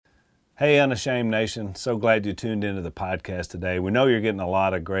Hey, Unashamed Nation. So glad you tuned into the podcast today. We know you're getting a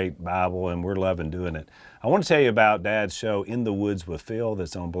lot of great Bible, and we're loving doing it. I want to tell you about Dad's show, In the Woods with Phil,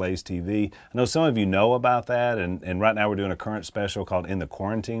 that's on Blaze TV. I know some of you know about that, and right now we're doing a current special called In the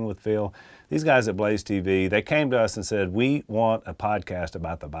Quarantine with Phil. These guys at Blaze TV, they came to us and said, we want a podcast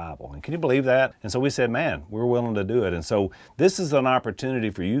about the Bible. And can you believe that? And so we said, man, we're willing to do it. And so this is an opportunity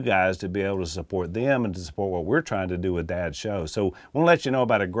for you guys to be able to support them and to support what we're trying to do with Dad's show. So I want to let you know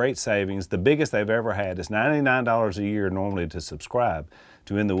about a great savings, the biggest they've ever had. It's $99 a year normally to subscribe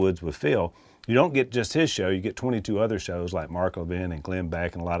to In the Woods with Phil. You don't get just his show, you get 22 other shows like Mark Levin and Glenn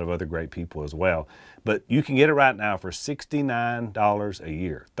Beck and a lot of other great people as well. But you can get it right now for $69 a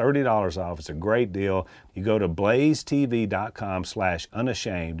year, $30 off. It's a great deal. You go to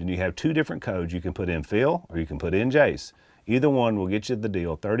blazetv.com/unashamed and you have two different codes. You can put in Phil or you can put in Jace. Either one will get you the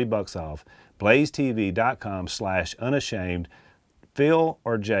deal, $30 off. blazetv.com/unashamed. Phil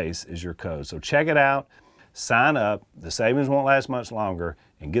or Jace is your code. So check it out, sign up. The savings won't last much longer,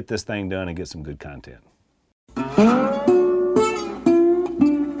 and get this thing done and get some good content.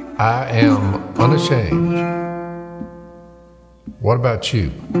 I am unashamed. What about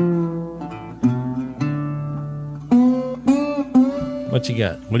you? What you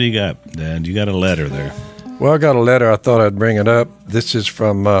got? What do you got, Dad? You got a letter there. Well, I got a letter. I thought I'd bring it up. This is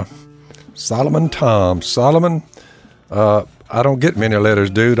from Solomon Tom. Solomon, I don't get many letters,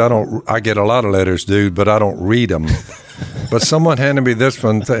 dude. I get a lot of letters, dude, but I don't read them. But someone handed me this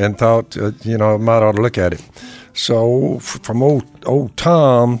one and thought, I might ought to look at it. So from old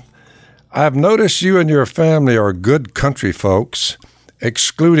Tom, I've noticed you and your family are good country folks,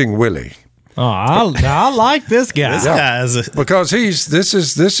 excluding Willie. Oh, I like this guy. This guy is because this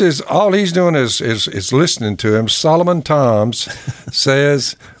is all he's doing is listening to him. Solomon Toms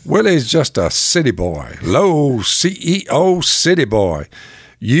says Willie's just a city boy, low CEO city boy.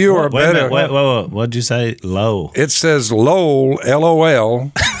 You are better. Wait. What'd you say? Low. It says LOL,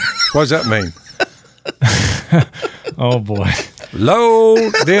 LOL. What does that mean? Oh boy. Low.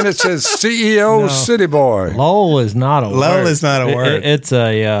 Then it says CEO city boy. LOL is not a word. LOL is not a word. It's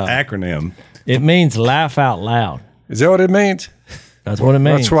a acronym. It means laugh out loud. Is that what it means? That's what it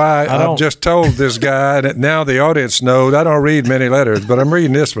means. That's why I've just told this guy that now the audience knows I don't read many letters, but I'm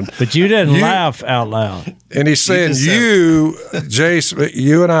reading this one. But you didn't laugh out loud. And he's saying, Jace,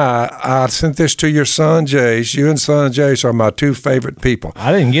 you and I sent this to your son, Jace. You and son Jace are my two favorite people.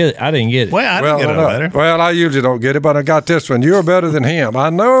 I didn't get it. Well, I didn't get a letter. Well, I usually don't get it, but I got this one. You're better than him. I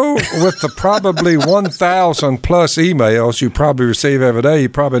know with the probably 1,000 plus emails you probably receive every day, you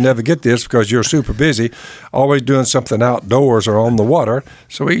probably never get this because you're super busy, always doing something outdoors or on the water.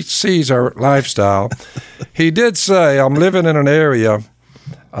 So he sees our lifestyle. He did say, I'm living in an area,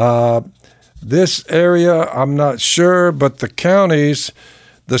 this area, I'm not sure, but the counties,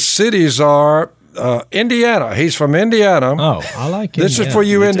 the cities are Indiana. He's from Indiana. Oh, I like Indiana. This is for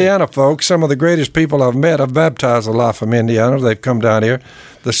you Indiana folks. Some of the greatest people I've met. I've baptized a lot from Indiana. They've come down here.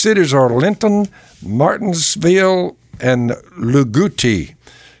 The cities are Linton, Martinsville, and Luguti.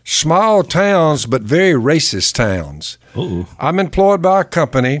 Small towns, but very racist towns. Ooh. I'm employed by a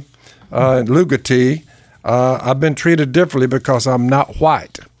company in Luguti. I've been treated differently because I'm not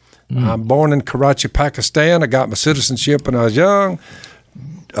white. I'm born in Karachi, Pakistan. I got my citizenship when I was young.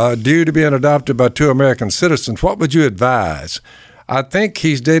 Due to being adopted by two American citizens, what would you advise? I think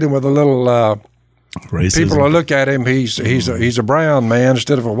he's dealing with a little racism. People will look at him. He's a brown man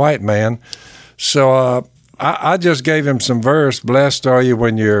instead of a white man. So I just gave him some verse. Blessed are you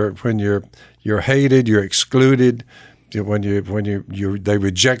when you're hated, you're excluded, when they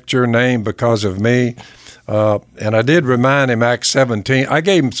reject your name because of me. And I did remind him Acts 17. I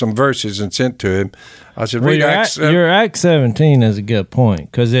gave him some verses and sent to him. I said, read Acts 17. Your Acts 17 is a good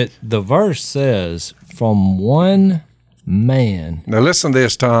point because the verse says, from one man. Now listen to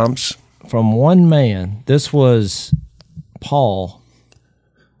this, Toms. From one man. This was Paul.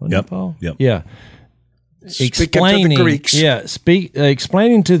 Wasn't it Paul? Yep. Yeah. Speaking to the Greeks. Yeah,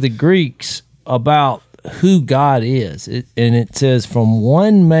 explaining to the Greeks about who God is. And it says, from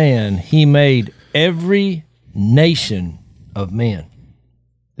one man he made every nation of men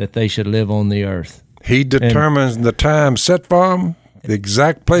that they should live on the earth. He determines the time set for them, the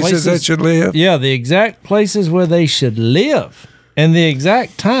exact places they should live. Yeah, the exact places where they should live and the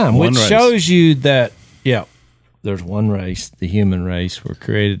exact time, which shows you that, there's one race, the human race. We're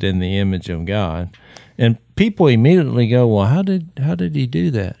created in the image of God. And people immediately go, well, how did he do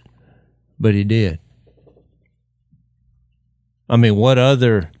that? But he did. I mean, what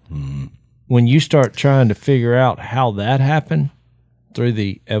other... When you start trying to figure out how that happened through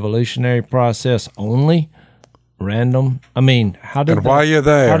the evolutionary process only, random? I mean, how did while you're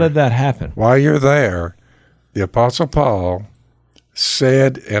there, how did that happen? While you're there, the Apostle Paul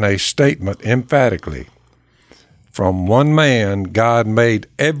said in a statement emphatically, from one man God made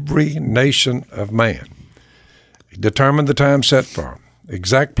every nation of man. He determined the time set for them,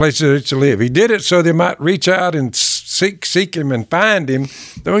 exact places to live. He did it so they might reach out and seek him and find him,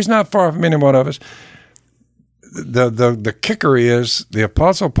 though he's not far from any one of us. The kicker is the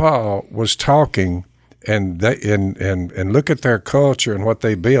Apostle Paul was talking, and look at their culture and what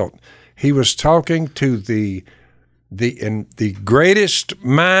they built. He was talking to the greatest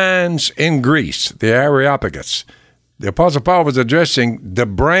minds in Greece, the Areopagus. The Apostle Paul was addressing the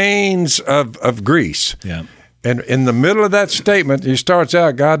brains of Greece. Yeah. And in the middle of that statement, he starts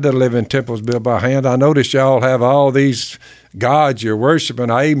out, God doesn't live in temples built by hand. I notice y'all have all these gods you're worshiping.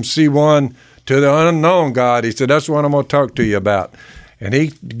 I even see one to the unknown God. He said, that's what I'm going to talk to you about. And he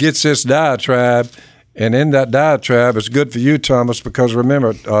gets this diatribe, and in that diatribe, it's good for you, Thomas, because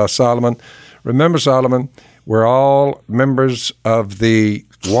remember, Solomon, we're all members of the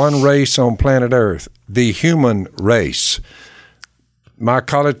one race on planet Earth, the human race. My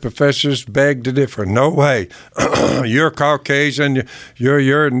college professors beg to differ. No way. You're Caucasian.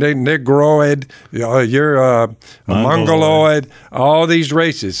 You're Negroid. You're Mongoloid. All these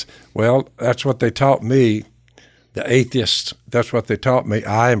races. Well, that's what they taught me. The atheists. That's what they taught me.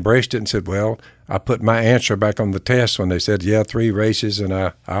 I embraced it and said, well, I put my answer back on the test when they said, yeah, 3 races, and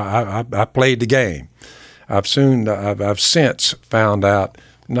I played the game. I've since found out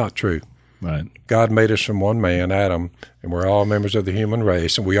not true. Right. God made us from one man, Adam, and we're all members of the human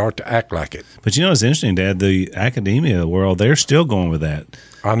race, and we are to act like it. But you know, it's interesting, Dad, the academia world, they're still going with that.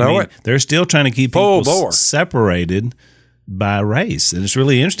 I know it. They're still trying to keep people separated by race. And it's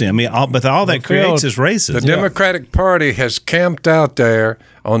really interesting. I mean, all that creates is racism. The Democratic Party has camped out there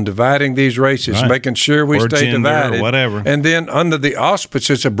on dividing these races, making sure we stay divided. Or whatever. And then under the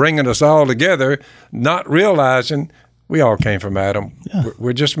auspices of bringing us all together, not realizing we all came from Adam. Yeah.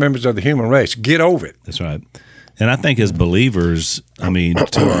 We're just members of the human race. Get over it. That's right. And I think as believers, I mean,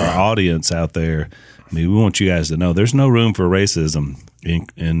 to our audience out there, I mean, we want you guys to know there's no room for racism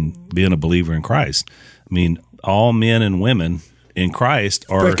in being a believer in Christ. I mean, all men and women in Christ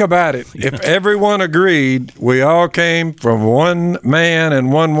are... Think about it. If everyone agreed we all came from one man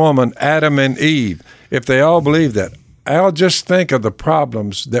and one woman, Adam and Eve, if they all believed that, I'll just think of the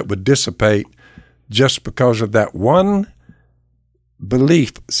problems that would dissipate just because of that one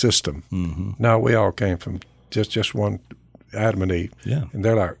belief system. Mm-hmm. Now, we all came from just one Adam and Eve. Yeah. And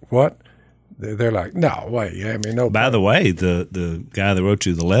they're like, what? They're like, no way. I mean, no. By the way, the guy that wrote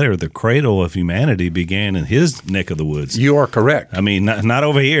you the letter, the cradle of humanity began in his neck of the woods. You are correct. I mean, not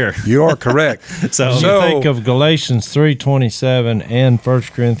over here. You are correct. So you think of Galatians 3:27 and 1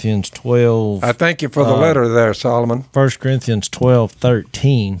 Corinthians 12. I thank you for the letter there, Solomon. 1 Corinthians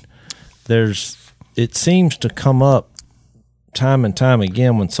 12:13. It seems to come up time and time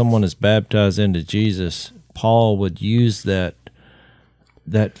again when someone is baptized into Jesus. Paul would use that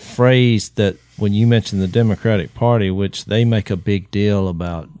phrase that when you mention the Democratic Party, which they make a big deal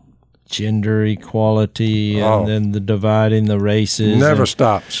about gender equality and then the dividing the races. Never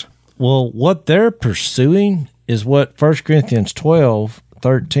stops. Well, what they're pursuing is what 1 Corinthians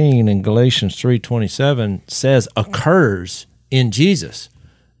 12:13 and Galatians 3:27 says occurs in Jesus.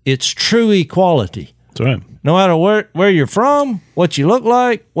 It's true equality. That's right. No matter where you're from, what you look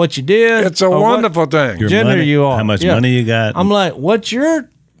like, what you did. It's a wonderful thing. Your gender money, you are. How much money you got. I'm like, what you're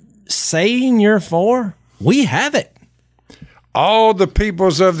saying you're for, we have it. All the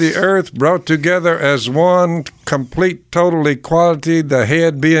peoples of the earth brought together as one, complete, total equality, the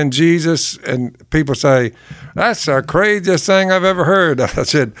head being Jesus. And people say, that's the craziest thing I've ever heard. I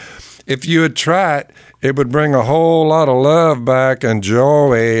said, if you would try it, it would bring a whole lot of love back and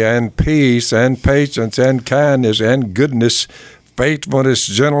joy and peace and patience and kindness and goodness, faithfulness,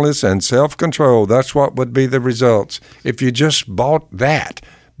 gentleness, and self-control. That's what would be the results if you just bought that.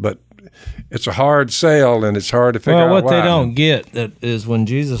 But it's a hard sale, and it's hard to figure out why. Well, what they don't get is when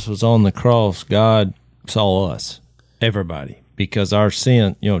Jesus was on the cross, God saw us, everybody, because our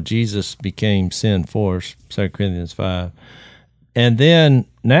sin, Jesus became sin for us, 2 Corinthians 5. And then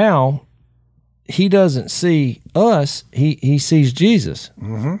now he doesn't see us, he sees Jesus.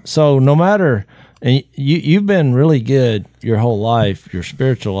 Mm-hmm. So no matter, and you've been really good your whole life, your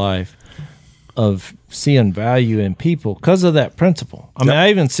spiritual life, of seeing value in people because of that principle. I mean, I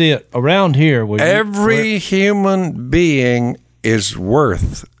even see it around here. Every human being is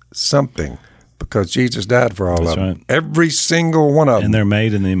worth something because Jesus died for all of them. Right. Every single one of them. And they're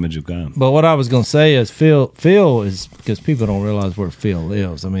made in the image of God. But what I was going to say is Phil is, because people don't realize where Phil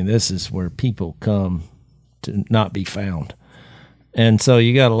lives. I mean, this is where people come to not be found. And so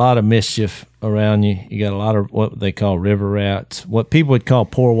you got a lot of mischief around you. You got a lot of what they call river rats, what people would call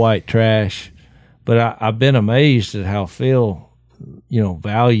poor white trash. But I've been amazed at how Phil,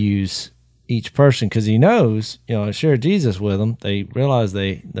 values each person, because he knows, I share Jesus with them. They realize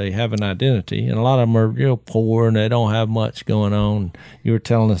they have an identity, and a lot of them are real poor and they don't have much going on. You were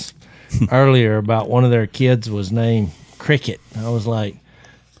telling us earlier about one of their kids was named Cricket. I was like,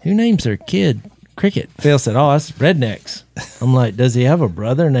 who names their kid Cricket? Phil said, oh, that's rednecks. I'm like, does he have a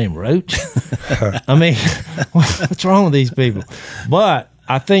brother named Roach? I mean, what's wrong with these people? But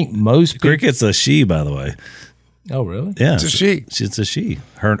I think most people... Cricket's a she, by the way. Oh, really? Yeah, it's a she. It's a she.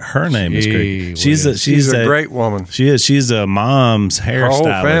 Her name is Cricket. She's a great woman. She is. She's a mom's hairstylist.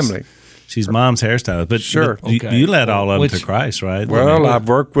 Her whole family. She's mom's hairstylist. But sure, but you led all of them to Christ, right? Well, I've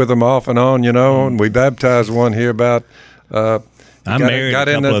worked with them off and on, and we baptized one here about. I married a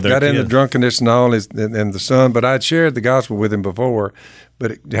couple of their got kids. into drunkenness and all, and the son. But I'd shared the gospel with him before,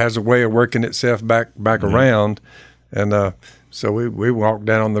 but it has a way of working itself back around, and. So we walked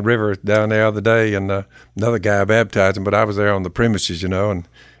down on the river down there the other day, and another guy baptized him, but I was there on the premises, and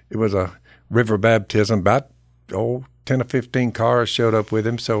it was a river baptism. About 10 or 15 cars showed up with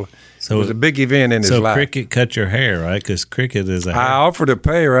him, so it was a big event in his life. So Cricket cut your hair, right? Because Cricket is a hair. I offered to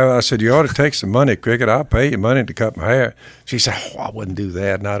pay her. I said, you ought to take some money, Cricket. I'll pay you money to cut my hair. She said, I wouldn't do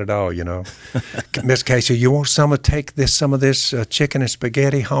that, not at all, Miss Casey, you want some of this chicken and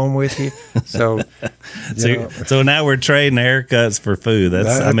spaghetti home with you? So now we're trading haircuts for food.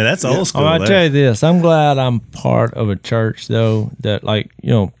 That's old school. I tell you this, I'm glad I'm part of a church, though, that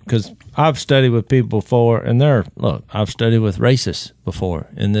because I've studied with people before, and I've studied with racists before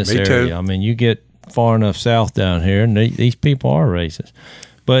in this area. Too. I mean, you get far enough south down here, and these people are racist.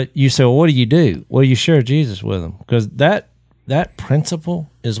 But you say, well, what do you do? Well, you share Jesus with them, because that principle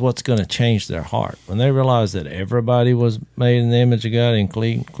is what's going to change their heart. When they realize that everybody was made in the image of God,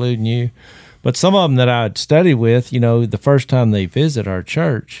 including you. But some of them that I'd studied with, the first time they visit our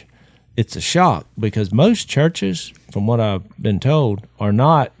church, it's a shock, because most churches, from what I've been told, are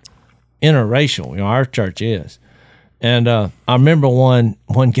not interracial. Our church is. And I remember one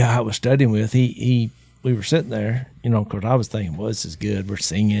guy I was studying with, we were sitting there, because I was thinking, well, this is good. We're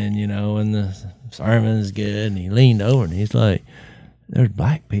singing, and the sermon is good. And he leaned over and he's like, there's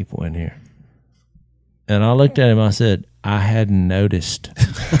black people in here. And I looked at him, I said, I hadn't noticed.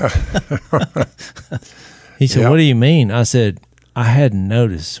 He said, What do you mean? I said, I hadn't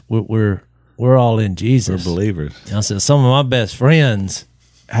noticed. We're all in Jesus. We're believers. And I said, some of my best friends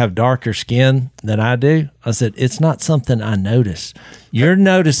have darker skin than I do. I said, it's not something I notice. You're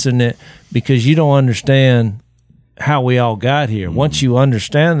noticing it because you don't understand how we all got here. Once you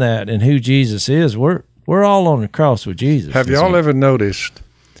understand that and who Jesus is, we're all on the cross with Jesus. Have y'all ever noticed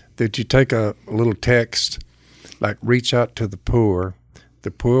that you take a little text, like reach out to the poor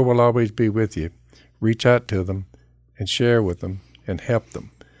will always be with you. Reach out to them and share with them and help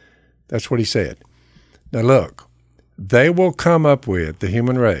them. That's what he said. Now look, they will come up with, the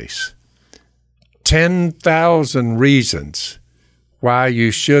human race, 10,000 reasons why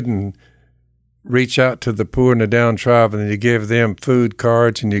you shouldn't reach out to the poor and the downtrodden, and you give them food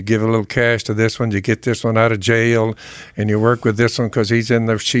cards, and you give a little cash to this one, you get this one out of jail, and you work with this one because she's in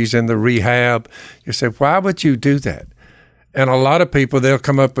the rehab. You say, why would you do that? And a lot of people, they'll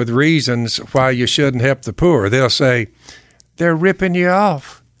come up with reasons why you shouldn't help the poor. They'll say, they're ripping you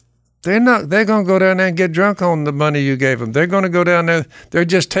off. They're going to go down there and get drunk on the money you gave them. They're going to go down there. They're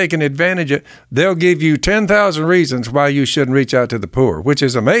just taking advantage of it. They'll give you 10,000 reasons why you shouldn't reach out to the poor, which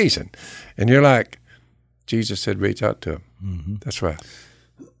is amazing. And you're like, Jesus said, reach out to them. Mm-hmm. That's right.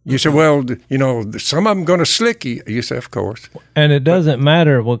 You say, well, some of them going to slick you. You say, of course. And it doesn't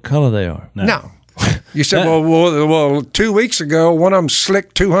matter what color they are. No. You said, well, 2 weeks ago, one of them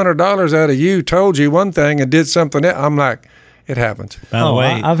slicked $200 out of you, told you one thing and did something else. I'm like, it happens. By the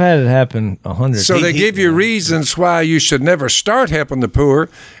way, I've had it happen 100 times. So they give you reasons why you should never start helping the poor,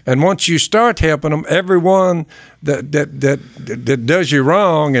 and once you start helping them, everyone that does you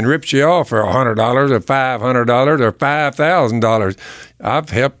wrong and rips you off for $100 or $500 or $5,000. I've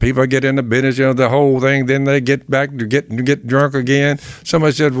helped people get in the business, the whole thing. Then they get back to get drunk again.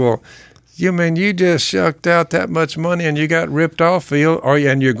 Somebody said, "Well, you mean you just shucked out that much money and you got ripped off, Phil?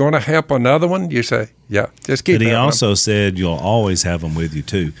 And you're going to help another one?" You say, "Yeah, just keep." But he also said you'll always have them with you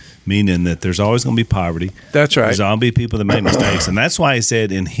too, meaning that there's always going to be poverty. That's right. There's always going to be people that make mistakes, and that's why he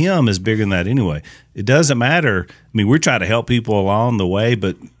said in him is bigger than that anyway. It doesn't matter. I mean, we're trying to help people along the way,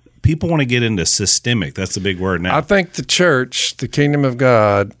 but people want to get into systemic. That's the big word now. I think the church, the kingdom of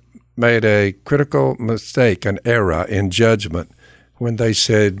God, made a critical mistake, an error in judgment when they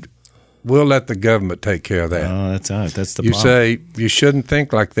said, we'll let the government take care of that. Oh, that's all right. That's the You problem. say you shouldn't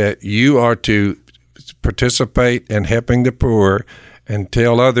think like that. You are to participate in helping the poor and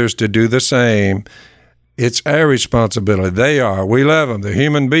tell others to do the same. It's our responsibility. They are. We love them. They're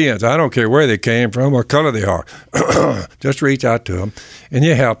human beings. I don't care where they came from or color they are. Just reach out to them, and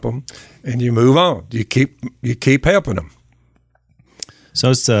you help them, and you move on. You keep helping them. So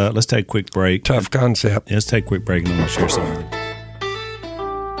let's take a quick break. Tough concept. Let's take a quick break, and I'm going to share something.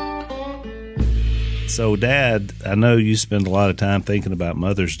 So, Dad, I know you spend a lot of time thinking about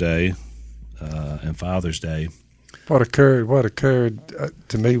Mother's Day and Father's Day. What occurred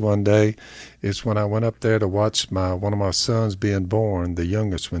to me one day is when I went up there to watch one of my sons being born, the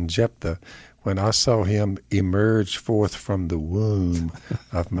youngest one, Jephthah. When I saw him emerge forth from the womb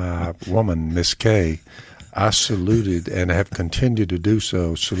of my woman, Miss Kay, I saluted and have continued to do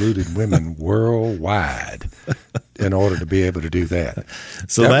so, saluted women worldwide in order to be able to do that.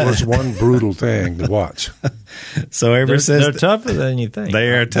 So that was one brutal thing to watch. So ever since they're tougher than you think.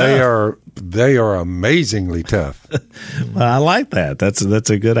 They are tough. They are amazingly tough. Well, I like that. That's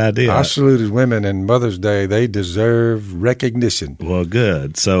a good idea. I saluted women in Mother's Day. They deserve recognition. Well,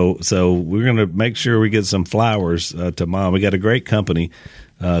 good. So we're going to make sure we get some flowers to Mom. We got a great company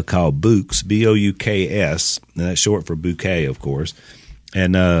called Bouqs, Bouks, and that's short for bouquet, of course.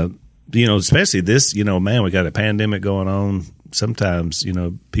 And especially this, man, we got a pandemic going on. Sometimes,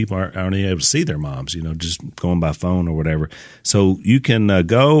 people aren't able to see their moms, just going by phone or whatever. So you can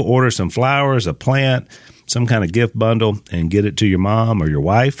go order some flowers, a plant, some kind of gift bundle, and get it to your mom or your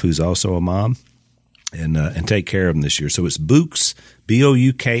wife, who's also a mom, and take care of them this year. So it's Bouqs,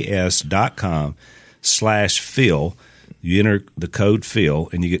 BOUKS.com/Phil. You enter the code Phil,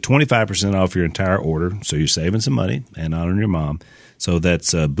 and you get 25% off your entire order. So you're saving some money and honoring your mom. So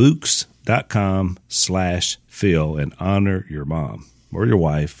that's Bouqs.com/Phil, and honor your mom or your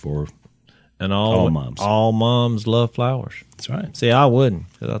wife or all moms. All moms love flowers. That's right. See, I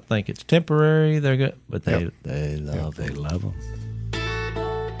wouldn't, because I think it's temporary. They're good, but they love They love them.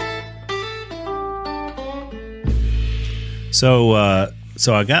 So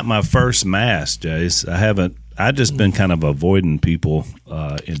I got my first mass, Jace. I just been kind of avoiding people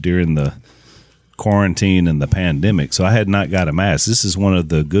during the quarantine and the pandemic, so I had not got a mask. This is one of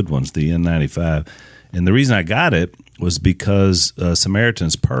the good ones, the N95. And the reason I got it was because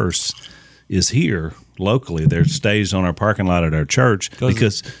Samaritan's Purse is here locally. They're staged on our parking lot at our church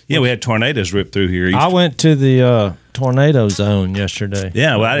because, we had tornadoes rip through here. I went to the tornado zone yesterday.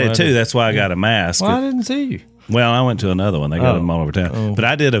 Yeah, well, I did too. That's why I got a mask. Well, I didn't see you. Well, I went to another one. They got them all over town. Oh. But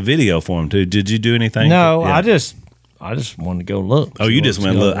I did a video for them too. Did you do anything? No, Yeah. I just wanted to go look. Oh, you just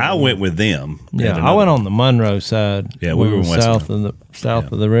went look. I went with them. Yeah, I went on the Monroe side. Yeah, we were in West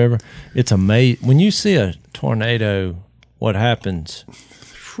south of the river. It's amazing when you see a tornado. What happens?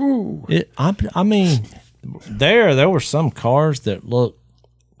 I mean, there were some cars that looked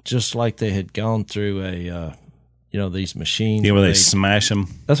just like they had gone through a these machines. Yeah, where they smash them.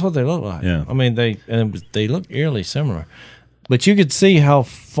 That's what they look like. Yeah. I mean, they look eerily similar. But you could see how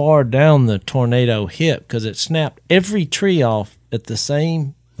far down the tornado hit because it snapped every tree off at the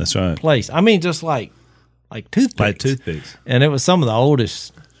same That's right. place. I mean, just like toothpicks. Like toothpicks. And it was some of the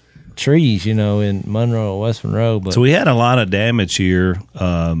oldest trees, in Monroe, West Monroe. But So we had a lot of damage here.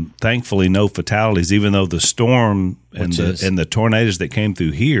 Thankfully, no fatalities, even though the storm and the tornadoes that came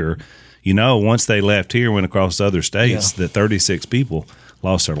through here, once they left here, went across other states, that 36 people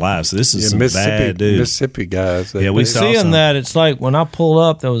lost their lives. So this is some bad dudes. Mississippi guys. We saw seeing some. that, it's like when I pull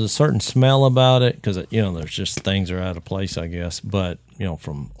up, there was a certain smell about it because, there's just things are out of place, I guess. But,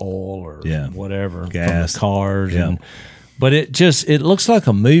 from oil or whatever, gas, from the cars. Yeah. But it looks like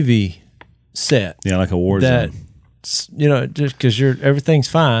a movie set. Yeah, like a war zone. Just because everything's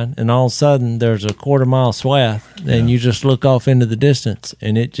fine, and all of a sudden there's a quarter-mile swath, and you just look off into the distance,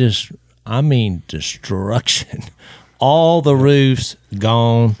 and it just, destruction. All the roofs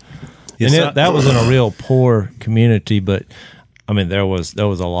gone. Yes, And that was in a real poor community, but there was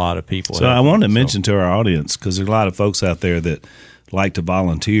a lot of people. So I wanted to mention to our audience, because there's a lot of folks out there that like to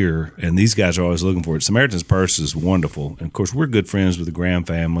volunteer, and these guys are always looking for it. Samaritan's Purse is wonderful. And of course, we're good friends with the Graham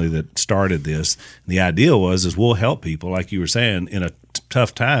family that started this. And the idea is we'll help people, like you were saying, in a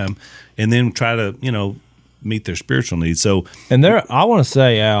tough time, and then try to, meet their spiritual needs. So, and I want to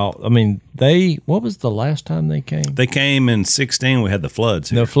say, Al, what was the last time they came? They came in 2016. We had the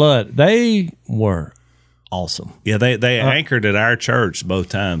floods here. The flood. They were awesome. Yeah, they anchored at our church both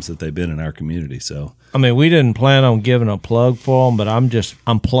times that they've been in our community. So, we didn't plan on giving a plug for them, but I'm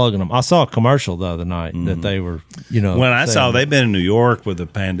plugging them. I saw a commercial the other night that they were, When I saw they've been in New York with the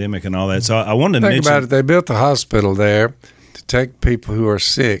pandemic and all that. So I wanted to Think mention. about it. They built a hospital there to take people who are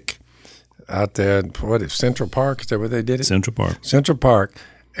sick out there in Central Park. Is that where they did it? Central Park. Central Park.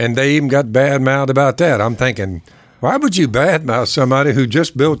 And they even got bad-mouthed about that. I'm thinking, why would you badmouth somebody who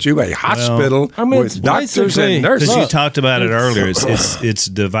just built you a hospital with doctors and nurses? Because you talked about it earlier. It's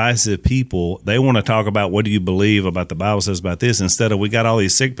divisive people. They want to talk about what do you believe about the Bible says about this instead of we got all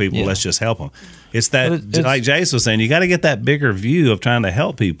these sick people, let's just help them. It's that, like Jace was saying, you got to get that bigger view of trying to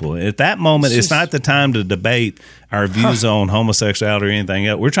help people. At that moment, it's not the time to debate our views on homosexuality or anything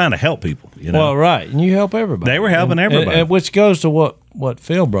else. We're trying to help people. You know? Well, right. And you help everybody. They were helping everybody. And which goes to what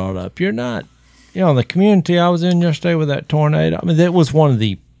Phil brought up. You're not, the community I was in yesterday with that tornado, I mean, that was one of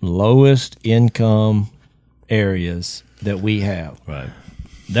the lowest income areas that we have. Right.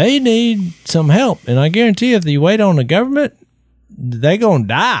 They need some help. And I guarantee if you wait on the government, they're going to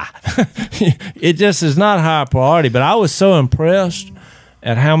die. It just is not a high priority. But I was so impressed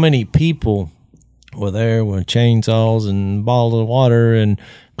at how many people were there with chainsaws and bottles of water. And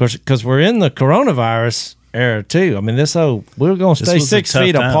because we're in the coronavirus era too. I mean, we're going to stay 6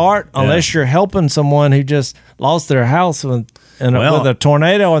 feet apart unless you're helping someone who just lost their house with a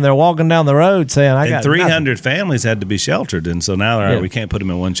tornado and they're walking down the road saying, I got 300 families had to be sheltered. And so now we can't put them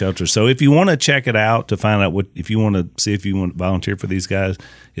in one shelter. So if you want to check it out to find out if you want to see if you want to volunteer for these guys,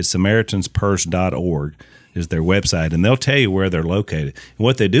 it's SamaritansPurse.org is their website, and they'll tell you where they're located. And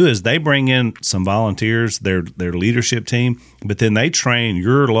what they do is they bring in some volunteers, their leadership team, but then they train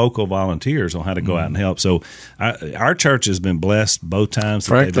your local volunteers on how to go out and help. So our church has been blessed both times.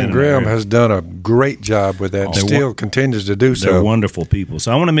 Franklin Graham has done a great job with that and still continues to do so. They're wonderful people.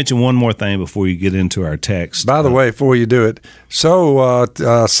 So I want to mention one more thing before you get into our text. By the way, before you do it, so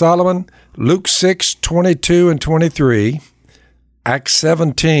Solomon, Luke 6:22 and 23, Acts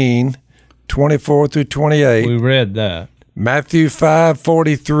 17, 24 through 28. We read that. Matthew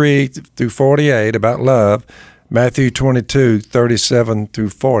 5:43 through 48 about love. Matthew 22:37 through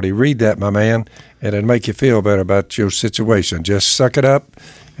 40. Read that, my man, and it'll make you feel better about your situation. Just suck it up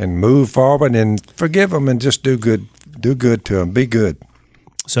and move forward and forgive them and just do good. Do good to them. Be good.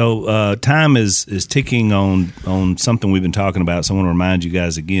 So time is ticking on something we've been talking about. So I want to remind you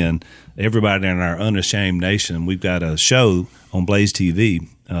guys again, everybody in our Unashamed Nation, we've got a show on Blaze TV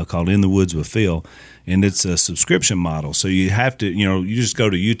called In the Woods with Phil, and it's a subscription model. So you have to, you just go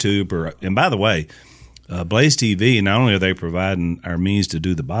to YouTube and by the way, Blaze TV, not only are they providing our means to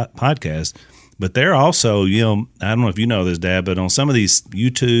do the podcast, but they're also, I don't know if you know this, Dad, but on some of these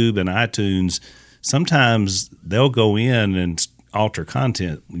YouTube and iTunes, sometimes they'll go in and alter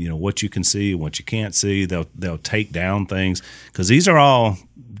content, what you can see, what you can't see. They'll take down things because these are all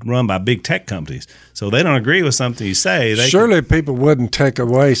run by big tech companies. So they don't agree with something you say. Surely people wouldn't take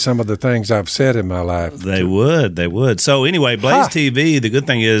away some of the things I've said in my life. They would. So anyway, Blaze TV, the good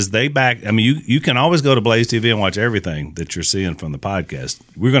thing is you can always go to Blaze TV and watch everything that you're seeing from the podcast.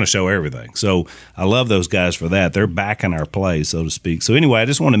 We're going to show everything. So I love those guys for that. They're backing our play, so to speak. So anyway, I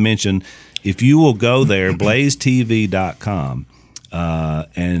just want to mention, if you will go there, blazetv.com,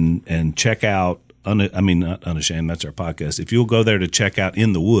 and check out, not Unashamed, that's our podcast. If you'll go there to check out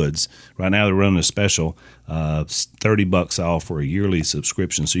In the Woods, right now they're running a special, $30 off for a yearly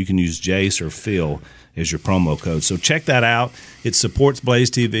subscription. So you can use Jace or Phil as your promo code. So check that out. It supports Blaze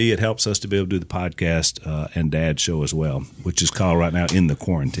TV. It helps us to be able to do the podcast and Dad's show as well, which is called right now In the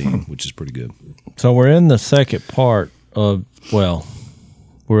Quarantine, which is pretty good. So we're in the second part of,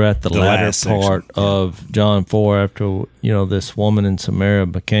 we're at the latter part of John 4 after, this woman in Samaria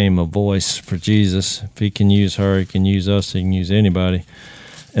became a voice for Jesus. If he can use her, he can use us, he can use anybody.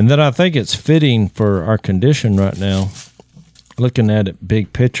 And then I think it's fitting for our condition right now, looking at it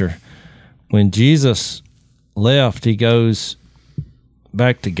big picture. When Jesus left, he goes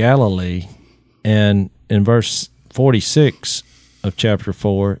back to Galilee, and in verse 46 of chapter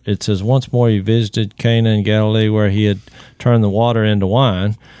 4, it says, once more he visited Cana in Galilee, where he had turned the water into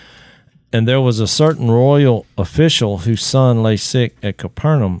wine. And there was a certain royal official whose son lay sick at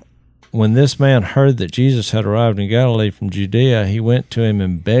Capernaum. When this man heard that Jesus had arrived in Galilee from Judea, he went to him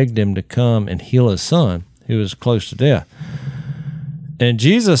and begged him to come and heal his son, who was close to death. And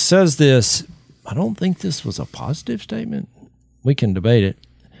Jesus says this, I don't think this was a positive statement. We can debate it.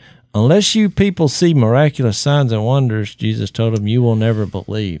 Unless you people see miraculous signs and wonders, Jesus told him, you will never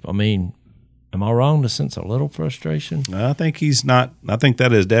believe. I mean, am I wrong to sense a little frustration? I think he's not. I think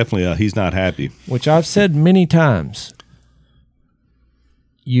that is definitely he's not happy. Which I've said many times.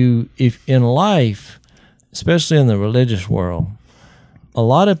 If in life, especially in the religious world, a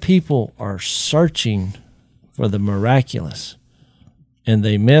lot of people are searching for the miraculous, and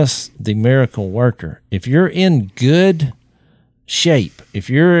they miss the miracle worker. If you're in good shape, if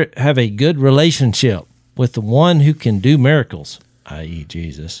you have a good relationship with the one who can do miracles, i.e.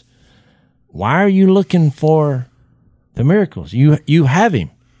 Jesus, why are you looking for the miracles? You have him.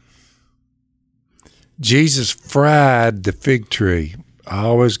 Jesus fried the fig tree. I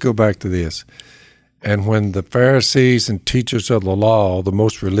always go back to this. And when the Pharisees and teachers of the law, the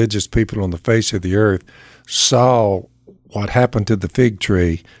most religious people on the face of the earth, saw what happened to the fig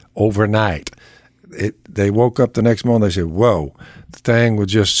tree overnight, they woke up the next morning, they said, whoa, the thing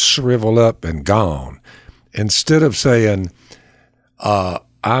was just shrivel up and gone. Instead of saying,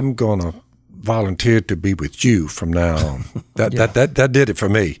 I'm going to volunteer to be with you from now on. That did it for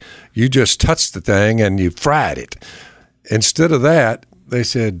me. You just touched the thing and you fried it. Instead of that, they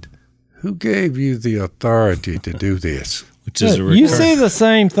said, who gave you the authority to do this? Which is you see the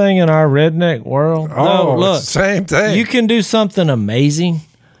same thing in our redneck world. Oh, look, it's the same thing. You can do something amazing,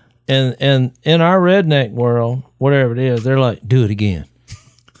 and in our redneck world, whatever it is, they're like, do it again.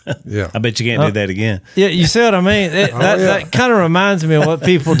 Yeah, I bet you can't do that again. Yeah, you see what I mean? That kind of reminds me of what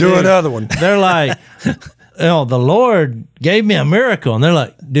people do. Do another one. They're like, the Lord gave me a miracle, and they're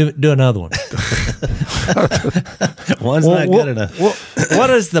like, do another one. One's not good enough. What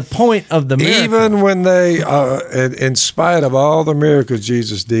is the point of the miracle? Even when they, in spite of all the miracles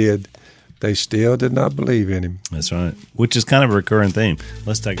Jesus did, they still did not believe in him. That's right, which is kind of a recurring theme.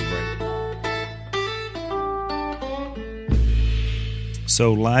 Let's take a break.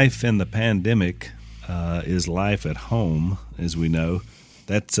 So life in the pandemic is life at home, as we know.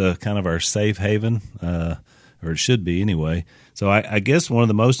 That's kind of our safe haven, or it should be anyway. So I guess one of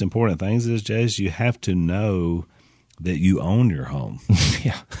the most important things is, Jase, you have to know that you own your home.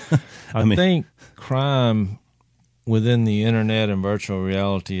 Yeah. I think crime within the internet and virtual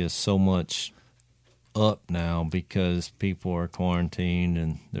reality is so much up now because people are quarantined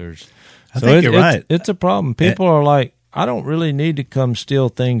and there's... I think you're right. It's a problem. People are like, I don't really need to come steal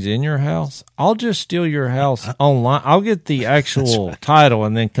things in your house. I'll just steal your house online. I'll get the actual title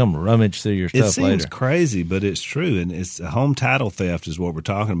and then come rummage through your stuff later. It seems crazy, but it's true. And it's home title theft is what we're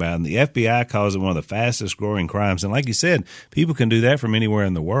talking about. And the FBI calls it one of the fastest growing crimes. And like you said, people can do that from anywhere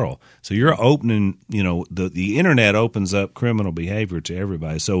in the world. So you're opening, the internet opens up criminal behavior to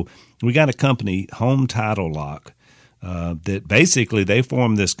everybody. So we got a company, Home Title Lock, that basically they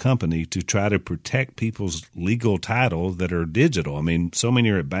formed this company to try to protect people's legal title that are digital. I mean, so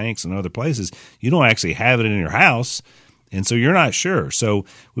many are at banks and other places. You don't actually have it in your house, and so you're not sure. So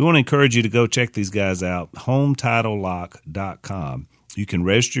we want to encourage you to go check these guys out, HomeTitleLock.com. You can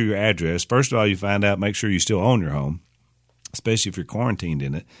register your address. First of all, you find out, make sure you still own your home, especially if you're quarantined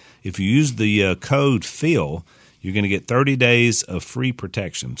in it. If you use the code PHIL, you're going to get 30 days of free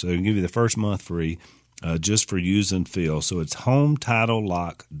protection. So they can give you the first month free. Just for using PHIL. So it's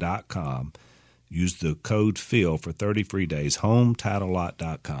HomeTitleLock.com. Use the code PHIL for 30 free days.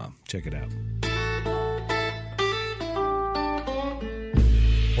 HomeTitleLock.com. Check it out.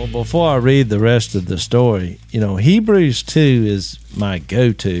 Well, before I read the rest of the story, Hebrews 2 is my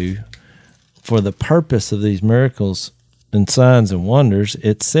go-to for the purpose of these miracles and signs and wonders.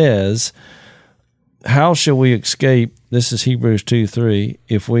 It says, how shall we escape, this is Hebrews 2:3,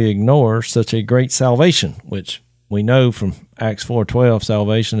 if we ignore such a great salvation, which we know from Acts 4:12,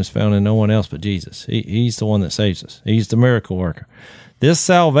 salvation is found in no one else but Jesus. He's the one that saves us. He's the miracle worker. This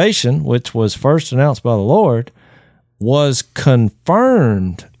salvation, which was first announced by the Lord, was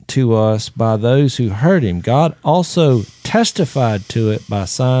confirmed to us by those who heard him. God also testified to it by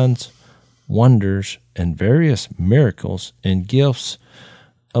signs, wonders, and various miracles and gifts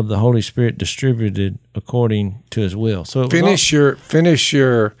of the Holy Spirit distributed according to his will. So finish your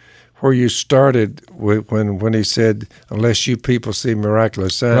where you started with when he said, "Unless you people see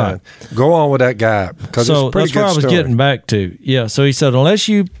miraculous signs." Right. Go on with that guy because it's a pretty that's good what I was story. getting back to. Yeah. So he said, "Unless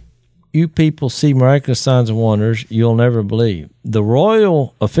you people see miraculous signs and wonders, you'll never believe." The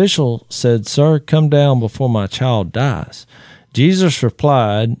royal official said, "Sir, come down before my child dies." Jesus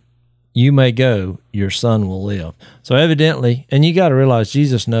replied, "You may go, your son will live." So evidently, and you got to realize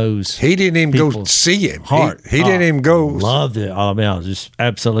Jesus knows. He didn't even go see him. Heart. He didn't even go. Loved it. I mean, I just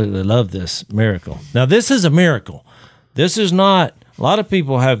absolutely love this miracle. Now, this is a miracle. This is not, a lot of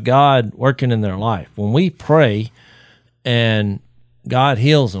people have God working in their life. When we pray and God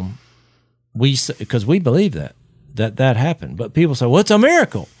heals them, because we believe that happened. But people say, well, it's a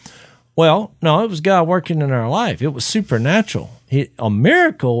miracle. Well, no, it was God working in our life. It was supernatural. A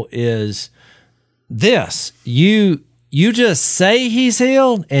miracle is this. You just say he's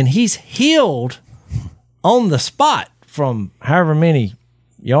healed, and he's healed on the spot from however many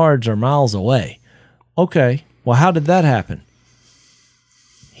yards or miles away. Okay, well, how did that happen?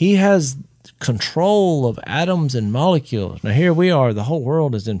 He has control of atoms and molecules. Now, here we are. The whole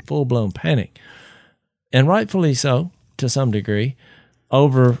world is in full-blown panic, and rightfully so, to some degree,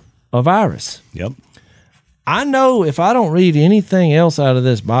 over a virus. Yep. I know if I don't read anything else out of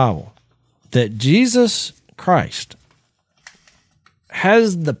this Bible, that Jesus Christ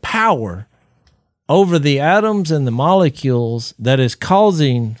has the power over the atoms and the molecules that is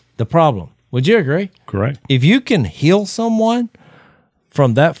causing the problem. Would you agree? Correct. If you can heal someone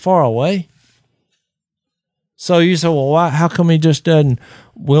from that far away, so you say, well, why? How come he just doesn't?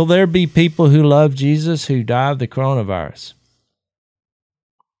 Will there be people who love Jesus who die of the coronavirus?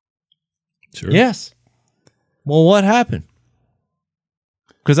 Sure. Yes. Well, what happened?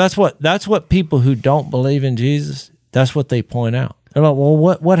 Because that's what people who don't believe in Jesus, that's what they point out. They're like, well,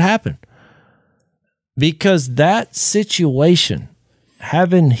 what happened? Because that situation,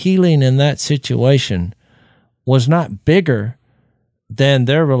 having healing in that situation, was not bigger than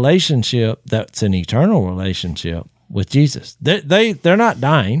their relationship that's an eternal relationship with Jesus. They're not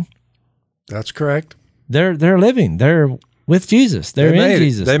dying. That's correct. They're living. They're with Jesus. They're in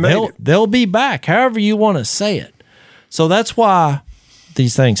Jesus. They'll be back, however you want to say it. So that's why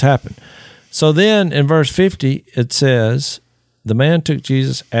these things happen. So then in verse 50, it says, the man took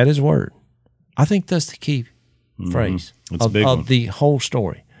Jesus at his word. I think that's the key phrase of the whole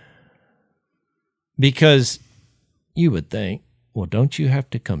story. Because you would think, well, don't you have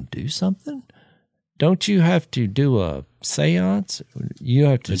to come do something? Don't you have to do a seance? You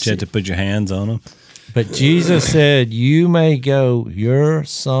have to put your hands on them. But Jesus said, you may go, your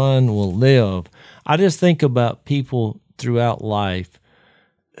son will live. I just think about people throughout life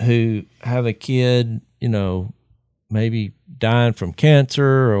who have a kid, maybe dying from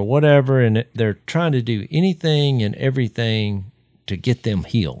cancer or whatever, and they're trying to do anything and everything to get them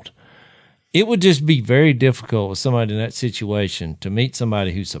healed. It would just be very difficult with somebody in that situation to meet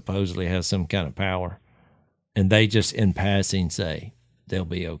somebody who supposedly has some kind of power, and they just in passing say, they'll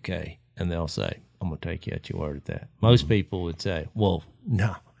be okay. And they'll say, I'm going to take you at your word at that. Most people would say, well,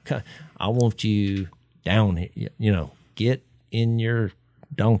 no, I want you down here, get in your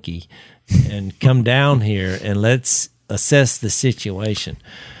donkey and come down here and let's assess the situation.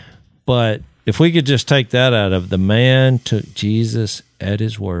 But if we could just take that out of, the man took Jesus at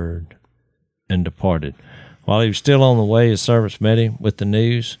his word and departed. While he was still on the way, his servants met him with the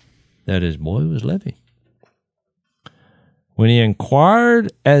news that his boy was living. When he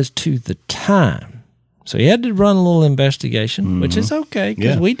inquired as to the time, so he had to run a little investigation, which is okay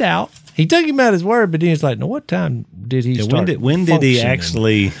because we doubt. He took him at his word, but he was like, "No, what time did he start? When did he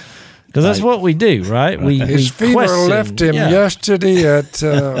actually?" Because that's what we do, right? His fever left him yesterday at.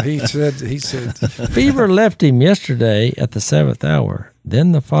 He said fever left him yesterday at the 7th hour.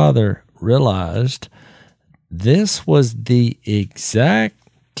 Then the father realized this was the exact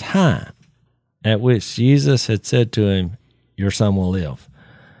time at which Jesus had said to him, your son will live.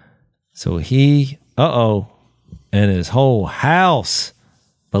 So he, and his whole house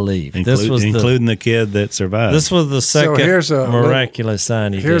believed. Including the kid that survived. This was the second miraculous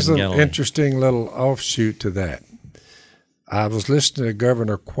sign he did in Galilee. Here's an interesting little offshoot to that. I was listening to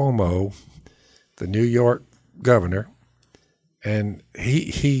Governor Cuomo, the New York governor, and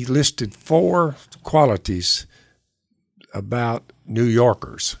he listed 4 qualities about New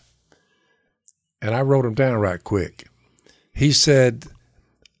Yorkers. And I wrote them down right quick. He said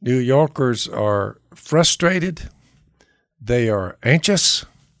New Yorkers are frustrated, they are anxious,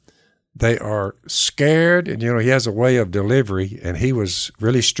 they are scared, and he has a way of delivery, and he was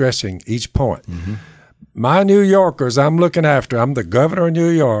really stressing each point. Mm-hmm. My New Yorkers, I'm looking after. I'm the governor of New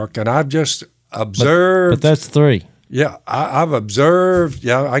York, and I've just observed. But that's 3. Yeah, I've observed.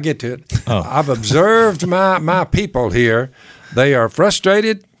 Yeah, I get to it. I've observed my people here. They are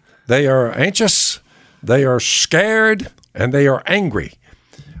frustrated, they are anxious, they are scared, and they are angry.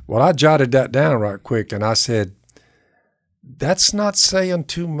 Well, I jotted that down right quick, and I said, that's not saying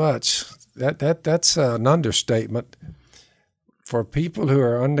too much. That's an understatement for people who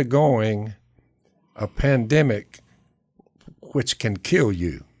are undergoing a pandemic which can kill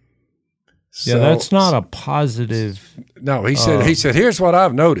you. Yeah, that's not a positive. No, he said, here's what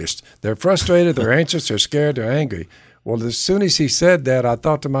I've noticed. They're frustrated, they're anxious, they're scared, they're angry. Well, as soon as he said that, I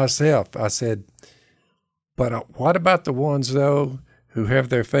thought to myself, I said, but what about the ones, though, who have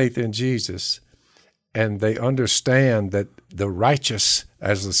their faith in Jesus and they understand that the righteous,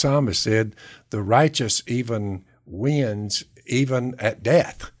 as the psalmist said, the righteous even wins even at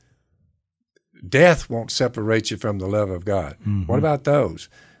death. Death won't separate you from the love of God. Mm-hmm. What about those?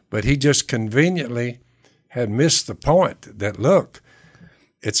 But he just conveniently had missed the point that, look,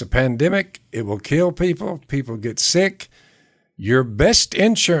 it's a pandemic. It will kill people. People get sick. Your best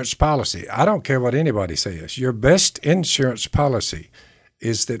insurance policy, I don't care what anybody says, your best insurance policy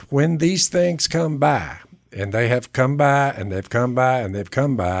is that when these things come by, and they have come by, and they've come by, and they've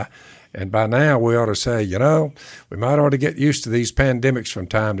come by. And by now we ought to say, we might ought to get used to these pandemics from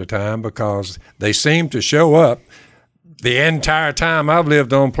time to time because they seem to show up the entire time I've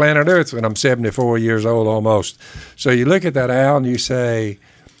lived on planet Earth when I'm 74 years old almost. So you look at that, Al, and you say,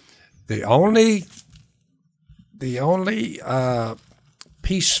 the only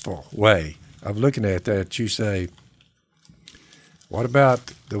peaceful way of looking at that, you say, what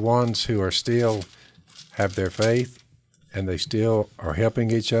about the ones who are still have their faith and they still are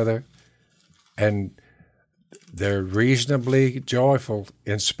helping each other and they're reasonably joyful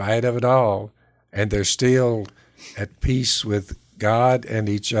in spite of it all, and they're still at peace with God and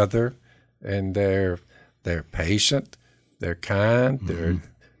each other, and they're patient, they're kind,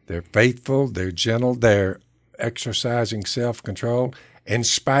 they're faithful, they're gentle, they're exercising self-control in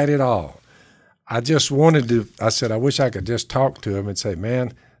spite of it all. I said, I wish I could just talk to him and say,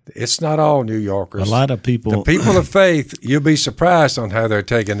 man, it's not all New Yorkers. A lot of people. The people of faith, you'll be surprised on how they're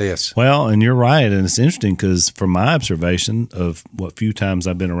taking this. Well, and you're right. And it's interesting because from my observation of what few times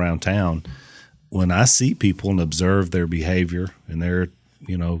I've been around town, when I see people and observe their behavior and they're,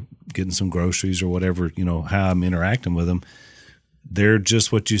 getting some groceries or whatever, how I'm interacting with them, they're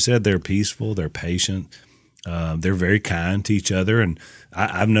just what you said. They're peaceful. They're patient. They're very kind to each other. And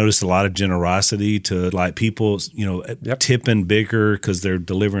I've noticed a lot of generosity to like people, tipping bigger because they're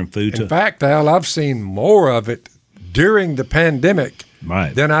delivering food. In fact, Al, I've seen more of it during the pandemic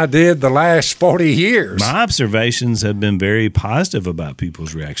than I did the last 40 years. My observations have been very positive about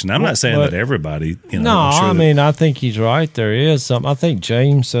people's reaction. I'm not saying that everybody, I think he's right. There is something. I think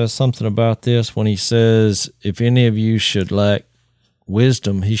James says something about this when he says, if any of you should lack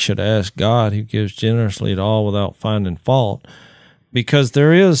wisdom, he should ask God, who gives generously to all without finding fault, because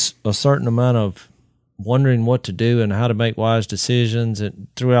there is a certain amount of wondering what to do and how to make wise decisions and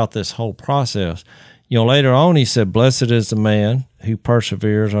throughout this whole process. Later on he said, blessed is the man who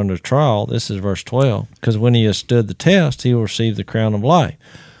perseveres under trial. This is verse 12, because when he has stood the test, he will receive the crown of life.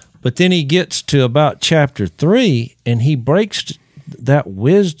 But then he gets to about chapter 3 and he breaks that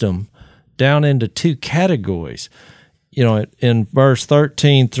wisdom down into two categories. In verse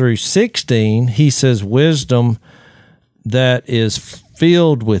 13 through 16, he says wisdom that is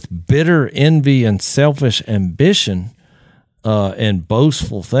filled with bitter envy and selfish ambition and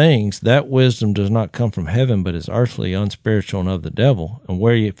boastful things, that wisdom does not come from heaven, but is earthly, unspiritual, and of the devil. And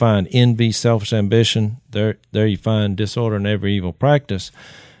where you find envy, selfish ambition, there you find disorder and every evil practice.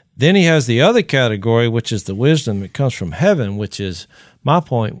 Then he has the other category, which is the wisdom that comes from heaven, which is my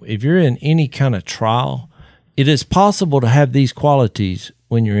point. If you're in any kind of trial, it is possible to have these qualities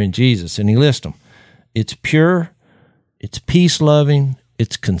when you're in Jesus, and he lists them. It's pure, it's peace-loving,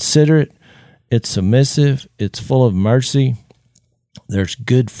 it's considerate, it's submissive, it's full of mercy, there's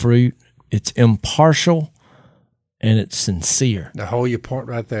good fruit, it's impartial, and it's sincere. Now hold your point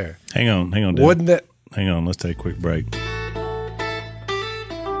right there. Hang on, Dad. Wouldn't it? Hang on, let's take a quick break.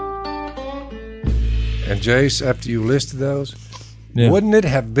 And Jace, after you listed those, wouldn't it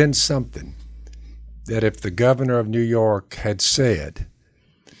have been something that if the governor of New York had said,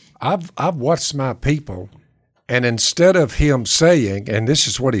 I've watched my people, and instead of him saying, and this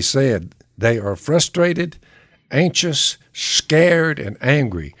is what he said, they are frustrated, anxious, scared, and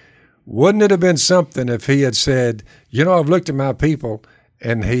angry. Wouldn't it have been something if he had said, I've looked at my people,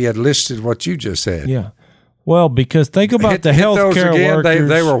 and he had listed what you just said? Yeah. Well, because think about the healthcare workers.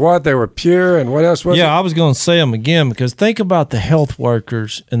 They were what? They were pure, and what else was it? Yeah, I was going to say them again, because think about the health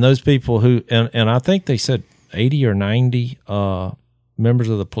workers and those people who, and I think they said 80 or 90 members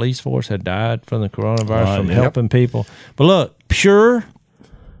of the police force had died from the coronavirus from helping people. But look, pure,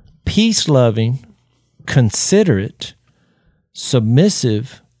 peace-loving, considerate,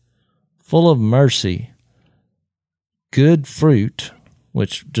 submissive, full of mercy, good fruit,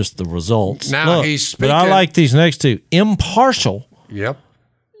 which just the results. Now he's speaking. But I like these next two. Impartial. Yep.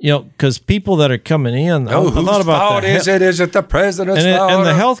 Because people that are coming in, I whose thought about fault is it? Is it the president's fault? And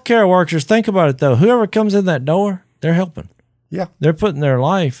the healthcare workers, think about it though. Whoever comes in that door, they're helping. Yeah. They're putting their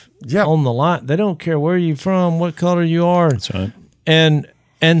life on the line. They don't care where you're from, what color you are. That's right.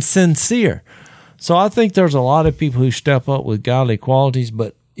 And sincere. So I think there's a lot of people who step up with godly qualities,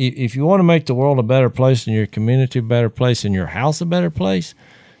 but if you want to make the world a better place and your community a better place and your house a better place,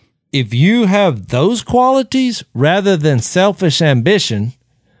 if you have those qualities rather than selfish ambition,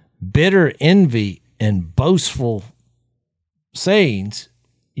 bitter envy, and boastful sayings,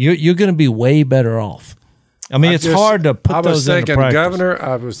 you're going to be way better off. I mean, it's hard to put those into practice.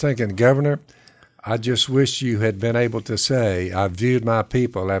 I was thinking, Governor, I just wish you had been able to say, I viewed my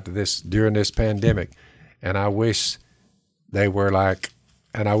people during this pandemic, and I wish they were like,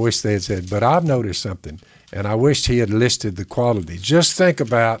 and I wish they had said, but I've noticed something. And I wished he had listed the qualities. Just think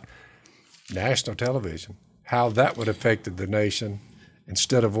about national television, how that would have affected the nation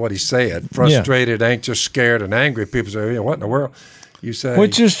instead of what he said. Frustrated, anxious, scared, and angry. People say, what in the world? You say,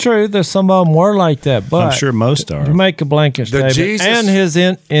 which is true. There's some of them were like that, but I'm sure most are. To make a blanket statement,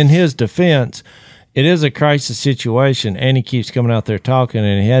 and in his defense, it is a crisis situation, and he keeps coming out there talking,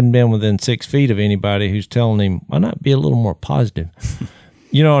 and he hadn't been within 6 feet of anybody who's telling him, why not be a little more positive?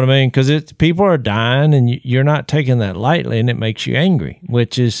 You know what I mean? Because people are dying, and you're not taking that lightly, and it makes you angry,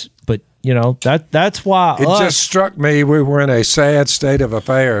 which is, but you know, that's why it just struck me we were in a sad state of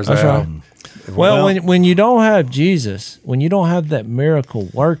affairs. That's right. Well, when you don't have Jesus, when you don't have that miracle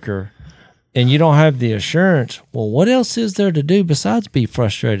worker, and you don't have the assurance, well, what else is there to do besides be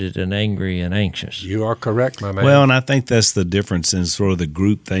frustrated and angry and anxious? You are correct, my man. Well, and I think that's the difference in sort of the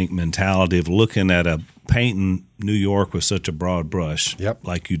groupthink mentality of looking at painting New York with such a broad brush,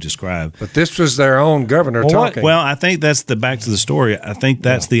 like you described. But this was their own governor talking. Well, I think that's back to the story. I think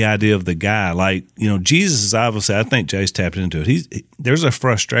that's the idea of the guy. Like, you know, Jesus is obviously, I think Jay's tapped into it. There's a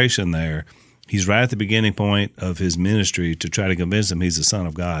frustration there. He's right at the beginning point of his ministry to try to convince him he's the Son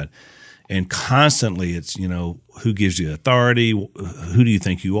of God. And constantly it's, you know, who gives you authority? Who do you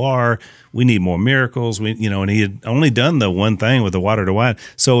think you are? We need more miracles. And he had only done the one thing with the water to wine.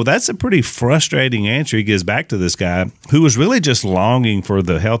 So that's a pretty frustrating answer he gives back to this guy who was really just longing for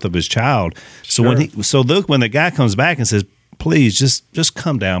the health of his child. So when the guy comes back and says, please just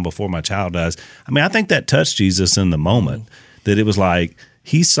come down before my child dies. I mean, I think that touched Jesus in the moment, that it was like,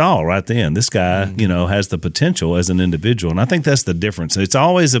 he saw right then this guy, you know, has the potential as an individual. And I think that's the difference. It's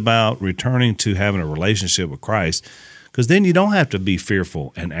always about returning to having a relationship with Christ, because then you don't have to be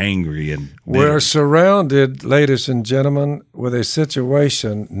fearful and angry. And we're surrounded, ladies and gentlemen, with a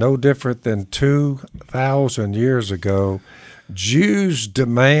situation no different than 2,000 years ago. Jews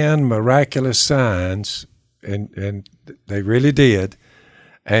demand miraculous signs, and they really did.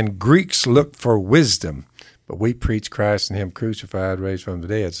 And Greeks look for wisdom. But we preach Christ and Him crucified, raised from the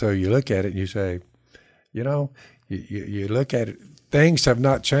dead. So you look at it and you say, you know, you look at it, things have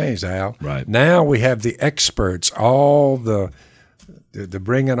not changed, Al. Right. Now we have the experts, all the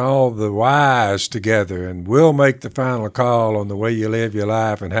bringing all the wise together, and we'll make the final call on the way you live your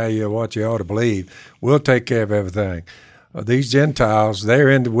life and what you ought to believe. We'll take care of everything. These Gentiles, they're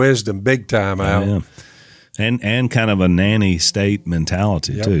into wisdom big time, Al. Yeah. And kind of a nanny state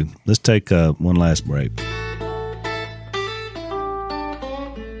mentality, too. Let's take one last break.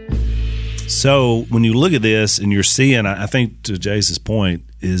 So when you look at this and you're seeing, I think to Jace's point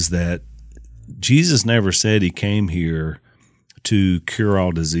is that Jesus never said he came here to cure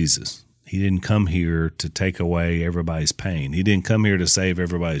all diseases. He didn't come here to take away everybody's pain. He didn't come here to save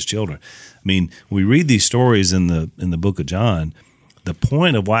everybody's children. I mean, we read these stories in the book of John. The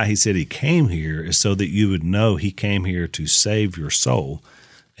point of why he said he came here is so that you would know he came here to save your soul,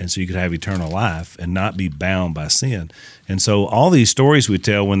 and so you could have eternal life and not be bound by sin. And so all these stories we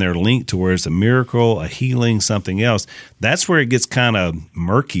tell, when they're linked to where it's a miracle, a healing, something else, that's where it gets kind of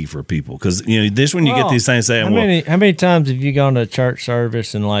murky for people. Because, you know, this when you get these things saying, how many times have you gone to a church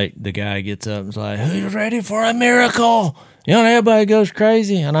service and, like, the guy gets up and is like, who's ready for a miracle? You know, everybody goes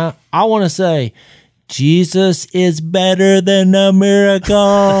crazy. And I want to say, Jesus is better than a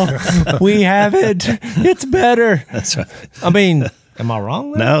miracle. We have it. It's better. That's right. I mean, am I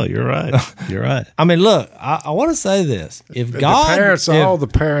wrong there? No, you're right. You're right. I mean, look, I want to say this. If God... all the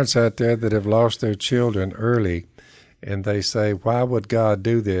parents out there that have lost their children early, and they say, why would God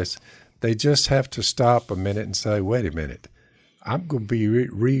do this? They just have to stop a minute and say, wait a minute. I'm going to be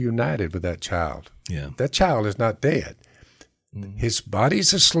reunited with that child. Yeah. That child is not dead. His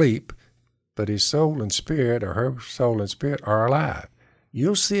body's asleep, but his soul and spirit, or her soul and spirit, are alive.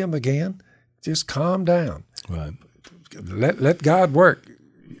 You'll see him again. Just calm down. Right. Let God work.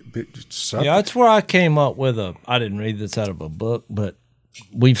 Yeah, that's where I came up with I didn't read this out of a book, but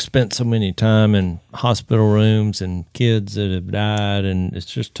we've spent so many time in hospital rooms and kids that have died, and it's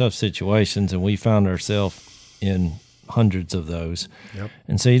just tough situations, and we found ourselves in hundreds of those. Yep.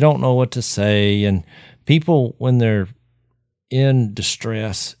 And so you don't know what to say, and people, when they're in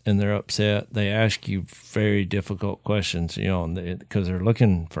distress and they're upset, they ask you very difficult questions, you know, because they're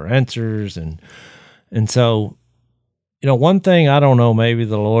looking for answers. And so, you know, one thing, I don't know, maybe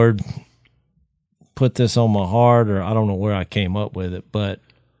the Lord put this on my heart, or I don't know where I came up with it, but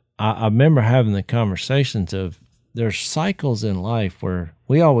I remember having the conversations of there's cycles in life where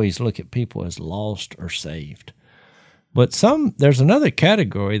we always look at people as lost or saved. But there's another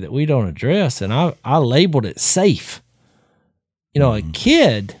category that we don't address, and I labeled it safe. You know, a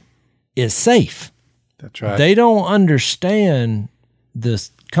kid is safe. That's right. They don't understand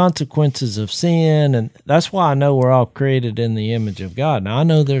this consequences of sin, and that's why I know we're all created in the image of God. Now, I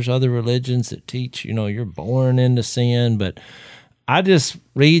know there's other religions that teach, you're born into sin, but I just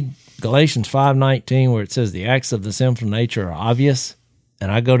read Galatians 5:19 where it says the acts of the sinful nature are obvious,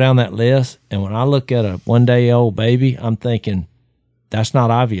 and I go down that list, and when I look at a one-day-old baby, I'm thinking, that's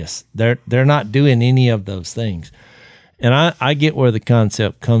not obvious. They're not doing any of those things. And I get where the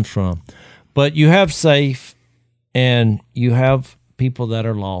concept comes from. But you have safe, and you have people that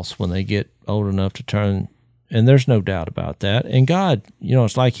are lost when they get old enough to turn, and there's no doubt about that. And God,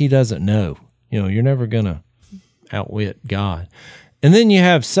 it's like he doesn't know. You're never going to outwit God. And then you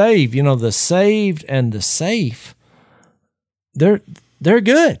have saved. The saved and the safe, they're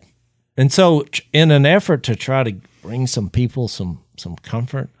good. And so in an effort to try to bring some people some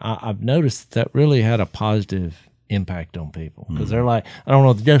comfort, I've noticed that really had a positive impact on people, because they're like, I don't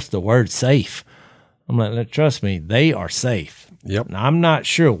know, just the word safe. I'm like, trust me, they are safe. Yep. Now, I'm not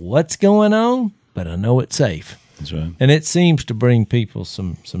sure what's going on, but I know it's safe. That's right. And it seems to bring people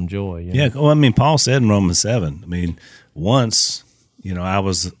some joy. Yeah. Well, Paul said in Romans 7, once, I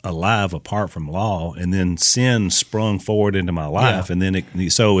was alive apart from law, and then sin sprung forward into my life, and then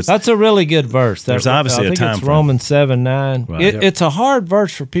that's a really good verse. There's obviously a time it's frame. Romans 7:9. Right. It's a hard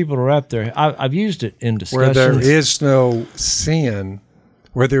verse for people to wrap their. I've used it in discussions. Where there is no sin,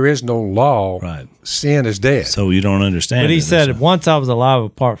 where there is no law, right, sin is dead. So you don't understand. But he said, once I was alive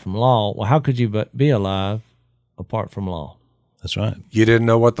apart from law. Well, how could you be alive apart from law? That's right. You didn't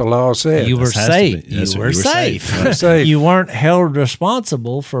know what the law said. You were safe. You were safe. Safe. You weren't held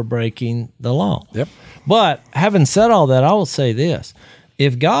responsible for breaking the law. Yep. But having said all that, I will say this.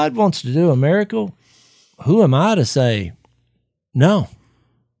 If God wants to do a miracle, who am I to say no?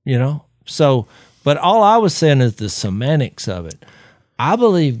 So, but all I was saying is the semantics of it. I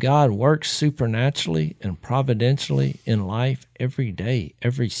believe God works supernaturally and providentially in life every day,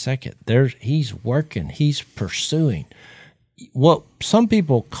 every second. He's working. He's pursuing. What some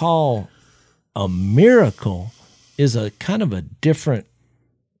people call a miracle is a kind of a different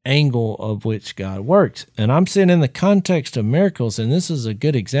angle of which God works. And I'm saying in the context of miracles, and this is a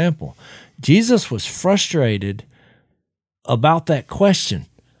good example, Jesus was frustrated about that question,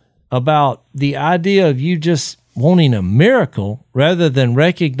 about the idea of you just wanting a miracle rather than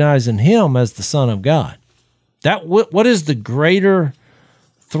recognizing him as the Son of God. What is the greater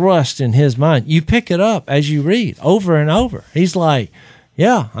thrust in his mind? You pick it up as you read over and over. He's like,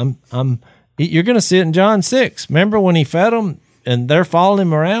 yeah, you're going to see it in John 6. Remember when he fed them and they're following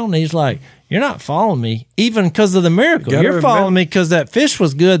him around? He's like, you're not following me even because of the miracle. You're following me because that fish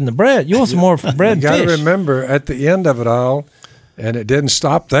was good and the bread. You want some more bread and fish. You got to remember at the end of it all, and it didn't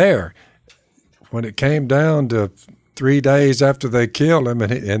stop there. When it came down to 3 days after they killed him,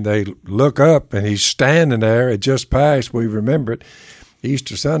 and they look up and he's standing there, it just passed, we remember it,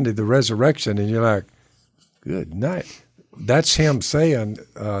 Easter Sunday, the resurrection, and you're like, good night. That's him saying,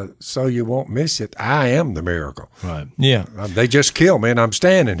 so you won't miss it, I am the miracle. Right. Yeah. They just killed me, and I'm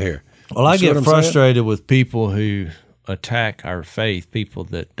standing here. Well, I get frustrated with people who attack our faith, people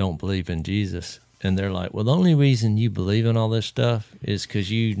that don't believe in Jesus, and they're like, well, the only reason you believe in all this stuff is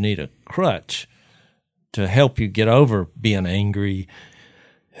because you need a crutch to help you get over being angry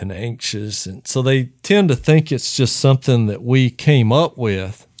and anxious. And so they tend to think it's just something that we came up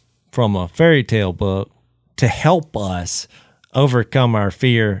with from a fairy tale book to help us overcome our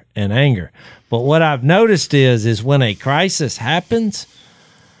fear and anger. But what I've noticed is when a crisis happens,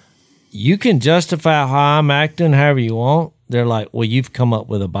 you can justify how I'm acting however you want. They're like, well, you've come up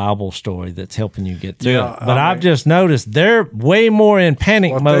with a Bible story that's helping you get through it. But I've just noticed they're way more in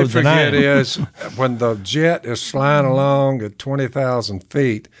panic mode than I am. What they forget is when the jet is flying along at 20,000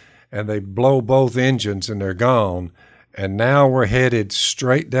 feet and they blow both engines and they're gone, and now we're headed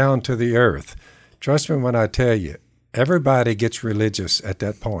straight down to the earth. Trust me when I tell you, everybody gets religious at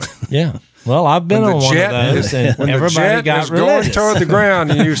that point. Yeah. Well, I've been on one of those, and everybody got religious. Going toward the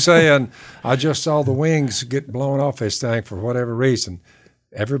ground, and you're saying, I just saw the wings get blown off this thing for whatever reason.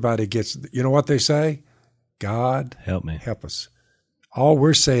 Everybody gets, you know what they say? God, help me. Help us. All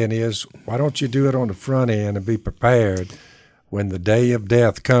we're saying is, why don't you do it on the front end and be prepared when the day of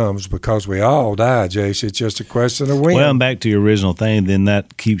death comes, because we all die, Jace. It's just a question of when. Well, and back to your original thing, then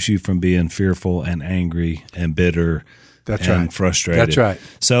that keeps you from being fearful and angry and bitter. That's and right. Frustrated. That's right.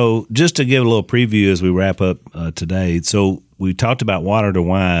 So just to give a little preview as we wrap up today, so we talked about water to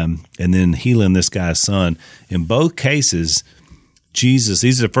wine and then healing this guy's son. In both cases, Jesus,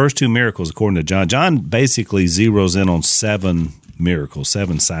 these are the first two miracles according to John. John basically zeroes in on 7 miracles,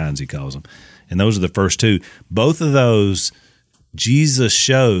 7 signs he calls them, and those are the first two. Both of those, Jesus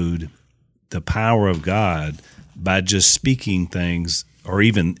showed the power of God by just speaking things or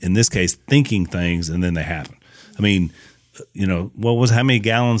even in this case, thinking things and then they happen. I mean, how many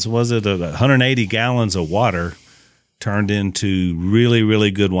gallons was it? 180 gallons of water turned into really,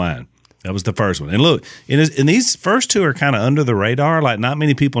 really good wine. That was the first one. And look, and these first two are kind of under the radar. Like, not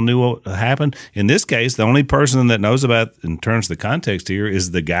many people knew what happened. In this case, the only person that knows about, in terms of the context here,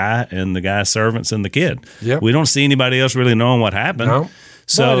 is the guy and the guy's servants and the kid. Yep. We don't see anybody else really knowing what happened. No.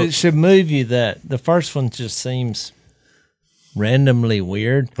 So it should move you that the first one just seems randomly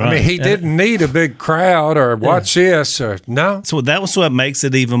weird. I mean, he didn't need a big crowd or watch this or no. So that was what makes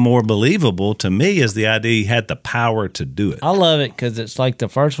it even more believable to me, is the idea he had the power to do it. I love it because it's like the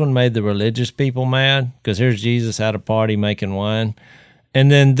first one made the religious people mad because here's Jesus at a party making wine.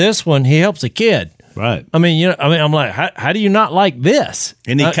 And then this one, he helps a kid. Right. I mean, I'm like, how do you not like this?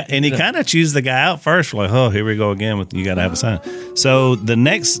 And he kind of chews the guy out first. We're like, oh, here we go again with you got to have a sign. So the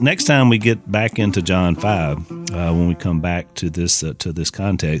next time we get back into John 5, when we come back to this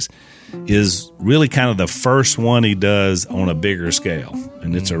context, is really kind of the first one he does on a bigger scale,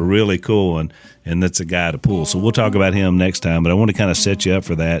 and it's a really cool one. And that's a guy to pull. So we'll talk about him next time, but I want to kind of set you up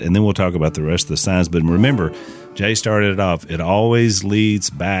for that, and then we'll talk about the rest of the signs. But remember, Jay started it off. It always leads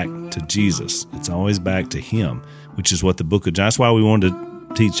back to Jesus. It's always back to him, which is what the book of John. That's why we wanted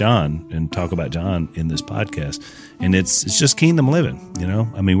to teach John and talk about John in this podcast. And it's just kingdom living,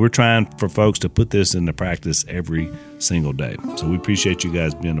 I mean, we're trying for folks to put this into practice every single day. So we appreciate you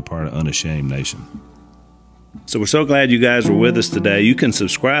guys being a part of Unashamed Nation. So we're so glad you guys were with us today. You can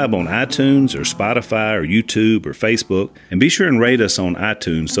subscribe on iTunes or Spotify or YouTube or Facebook, and be sure and rate us on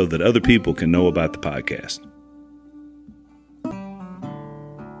iTunes so that other people can know about the podcast.